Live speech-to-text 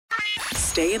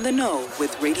Stay in the know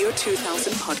with Radio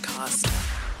 2000 podcast.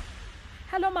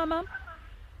 Hello, Mama.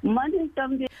 Morning,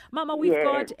 Tom. Mama, we've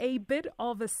got a bit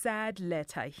of a sad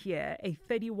letter here. A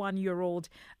 31-year-old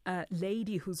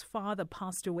lady whose father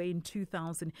passed away in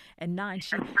 2009.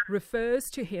 She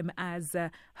refers to him as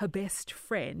her best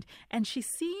friend, and she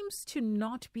seems to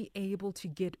not be able to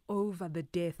get over the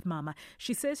death, Mama.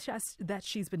 She says that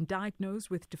she's been diagnosed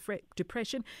with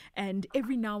depression, and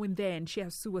every now and then she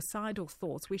has suicidal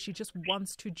thoughts where she just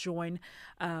wants to join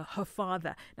her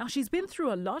father. Now, she's been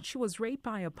through a lot. She was raped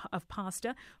by a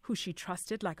pastor who she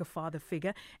trusted like a father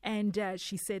figure, and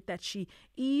she said that she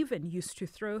even used to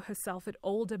throw herself at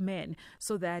older men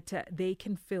so that they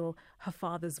can fill her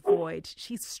father's void.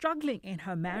 She's struggling in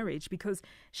her marriage because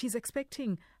she's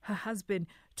expecting her husband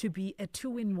to be a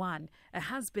two-in-one, a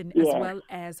husband as well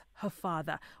as her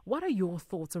father. What are your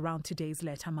thoughts around today's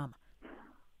letter, Mama?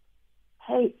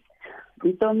 Hey,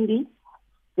 Ntombi,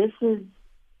 this is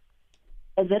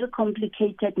a very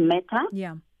complicated matter.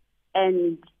 Yeah.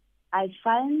 And I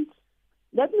find,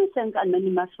 let me thank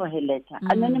Anonymous for her letter.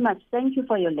 Anonymous, thank you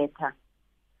for your letter.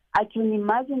 I can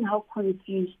imagine how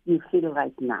confused you feel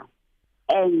right now.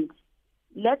 And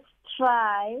let's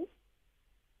try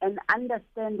and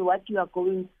understand what you are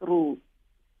going through.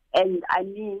 And I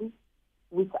mean,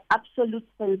 with absolute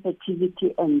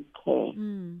sensitivity and care.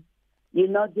 You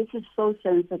know, this is so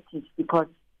sensitive because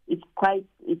it's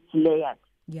layered.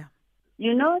 Yeah.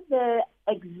 You know, there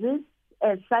exists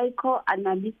a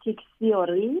psychoanalytic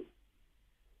theory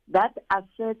that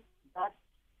asserts that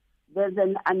there's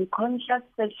an unconscious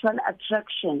sexual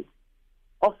attraction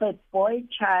of a boy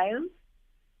child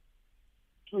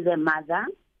to the mother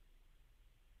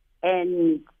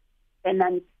and an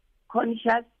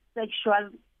unconscious sexual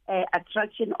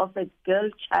attraction of a girl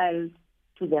child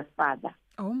to the father.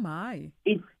 Oh, my.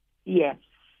 Yes.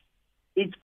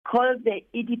 It's called the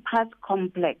Oedipus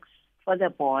complex for the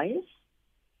boys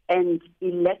and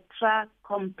Electra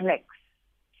complex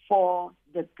for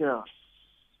the girls.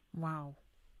 Wow.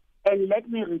 And let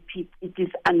me repeat, it is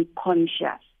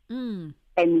unconscious and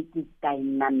it is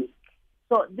dynamic.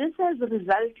 So this has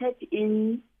resulted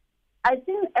in, I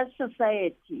think as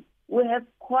society, we have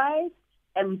quite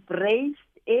embraced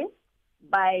it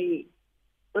by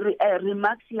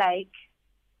remarks like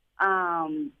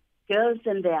girls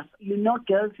and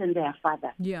their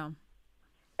father. Yeah.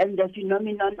 And the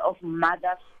phenomenon of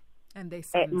mothers and they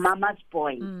sons. Mama's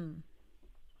boy.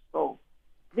 So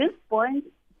this bond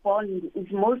is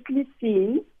mostly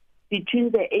seen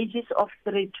between the ages of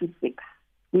 3 to 6.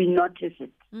 We notice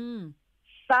it.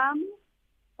 Some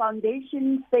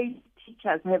foundation faith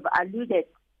teachers have alluded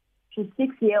to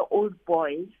 6-year-old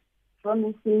boys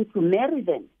promising to marry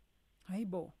them.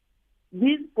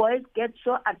 These boys get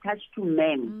so attached to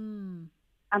men.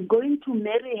 I'm going to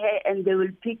marry her, and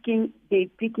they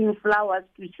picking flowers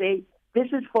to say, this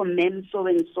is for men so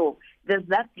and so. There's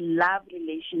that love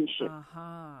relationship.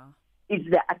 It's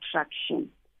the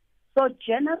attraction. So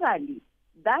generally,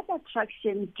 that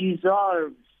attraction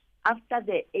dissolves after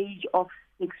the age of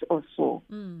 6 or so.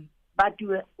 But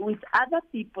with other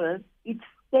people, it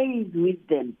stays with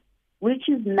them, which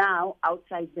is now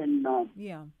outside the norm.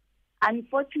 Yeah.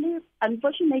 Unfortunately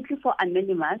for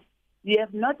Anonymous, we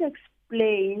have not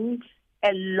explained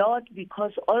a lot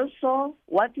because also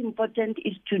what's important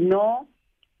is to know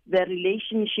the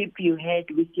relationship you had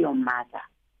with your mother.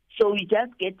 So we're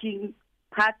just getting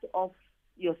part of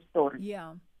your story.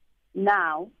 Yeah.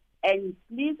 Now, and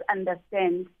please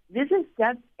understand, this is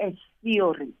just a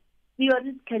theory.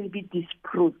 Theories can be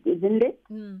disproved, isn't it?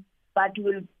 But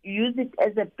we'll use it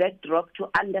as a backdrop to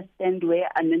understand where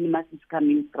Anonymous is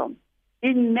coming from.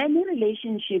 In many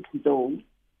relationships, though,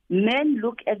 men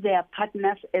look at their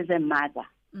partners as a mother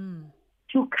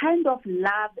to kind of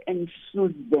love and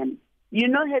soothe them. You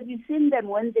know, have you seen them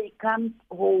when they come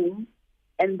home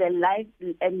and life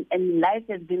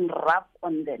has been rough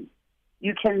on them?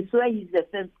 You can swear he's the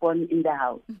firstborn in the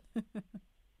house.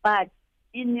 But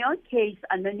in your case,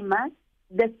 Anonymous,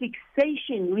 the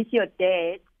fixation with your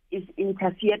dad is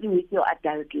interfering with your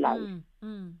adult life.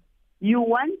 You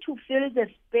want to fill the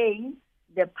space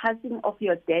the passing of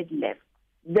your dad left.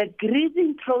 The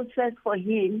grieving process for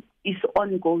him is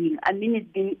ongoing. I mean,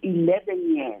 it's been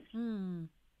 11 years. And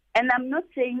I'm not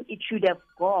saying it should have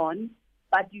gone,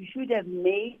 but you should have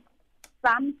made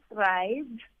some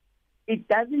strides. It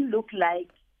doesn't look like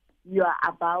you are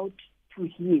about to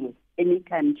heal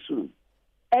anytime soon.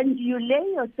 And you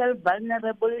lay yourself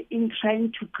vulnerable in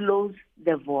trying to close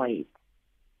the void.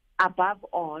 Above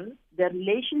all, the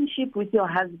relationship with your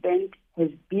husband has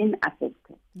been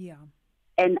affected. Yeah.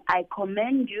 And I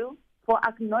commend you for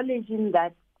acknowledging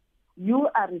that you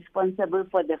are responsible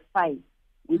for the fight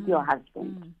with your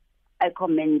husband. I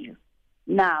commend you.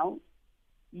 Now,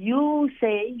 you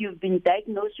say you've been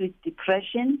diagnosed with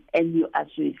depression and you are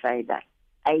suicidal.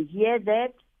 I hear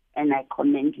that and I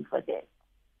commend you for that.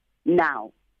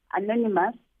 Now,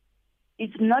 Anonymous,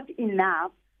 it's not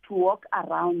enough to walk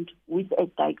around with a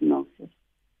diagnosis.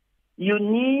 You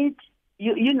need,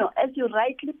 you know, as you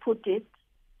rightly put it,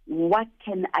 what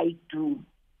can I do?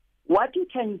 What you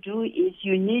can do is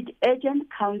you need urgent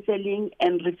counseling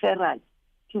and referral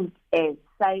to a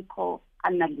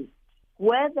psychoanalyst,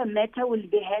 where the matter will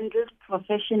be handled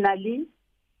professionally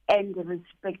and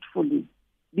respectfully,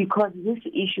 because this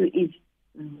issue is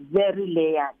very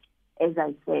layered, as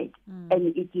I said,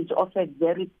 and it is of a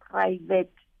very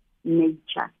private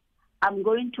nature. I'm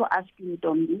going to ask you,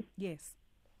 Ntombi, Yes.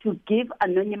 to give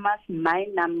Anonymous my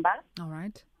number. All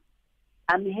right.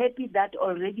 I'm happy that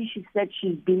already she said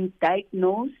she's been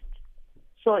diagnosed,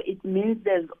 so it means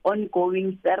there's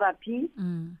ongoing therapy.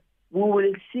 We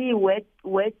will see where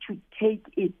to take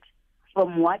it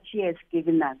from what she has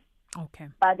given us. Okay.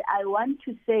 But I want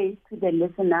to say to the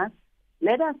listeners,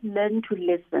 let us learn to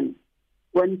listen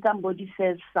when somebody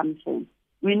says something.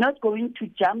 We're not going to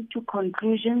jump to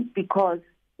conclusions, because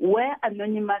where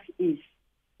Anonymous is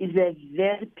a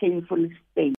very painful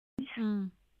space.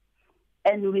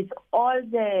 And with all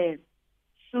the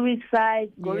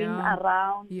suicide going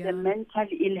around, the mental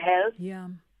ill health,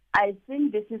 I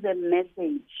think this is a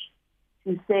message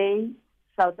to say,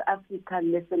 South Africa,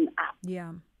 listen up.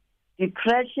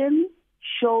 Depression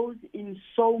shows in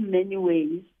so many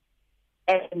ways,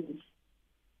 and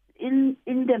in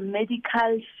the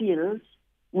medical field,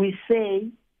 we say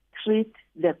treat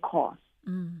the cause.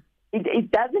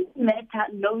 It doesn't matter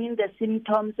knowing the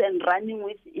symptoms and running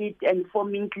with it and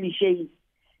forming cliches.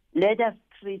 Let us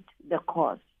treat the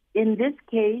cause. In this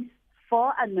case,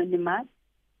 for Anonymous,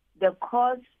 the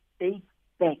cause dates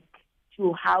back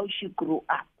to how she grew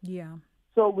up.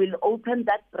 So we'll open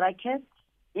that bracket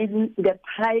in the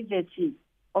privacy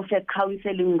of a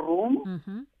counseling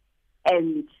room,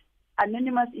 and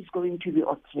Anonymous is going to be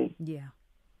okay.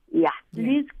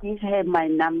 Please give her my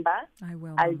number. I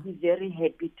will. I'll Mama. be very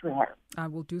happy to help. I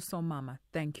will do so, Mama.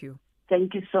 Thank you.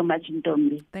 Thank you so much,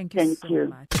 Ntombi. Thank you so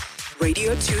much.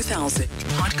 Radio 2000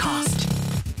 podcast.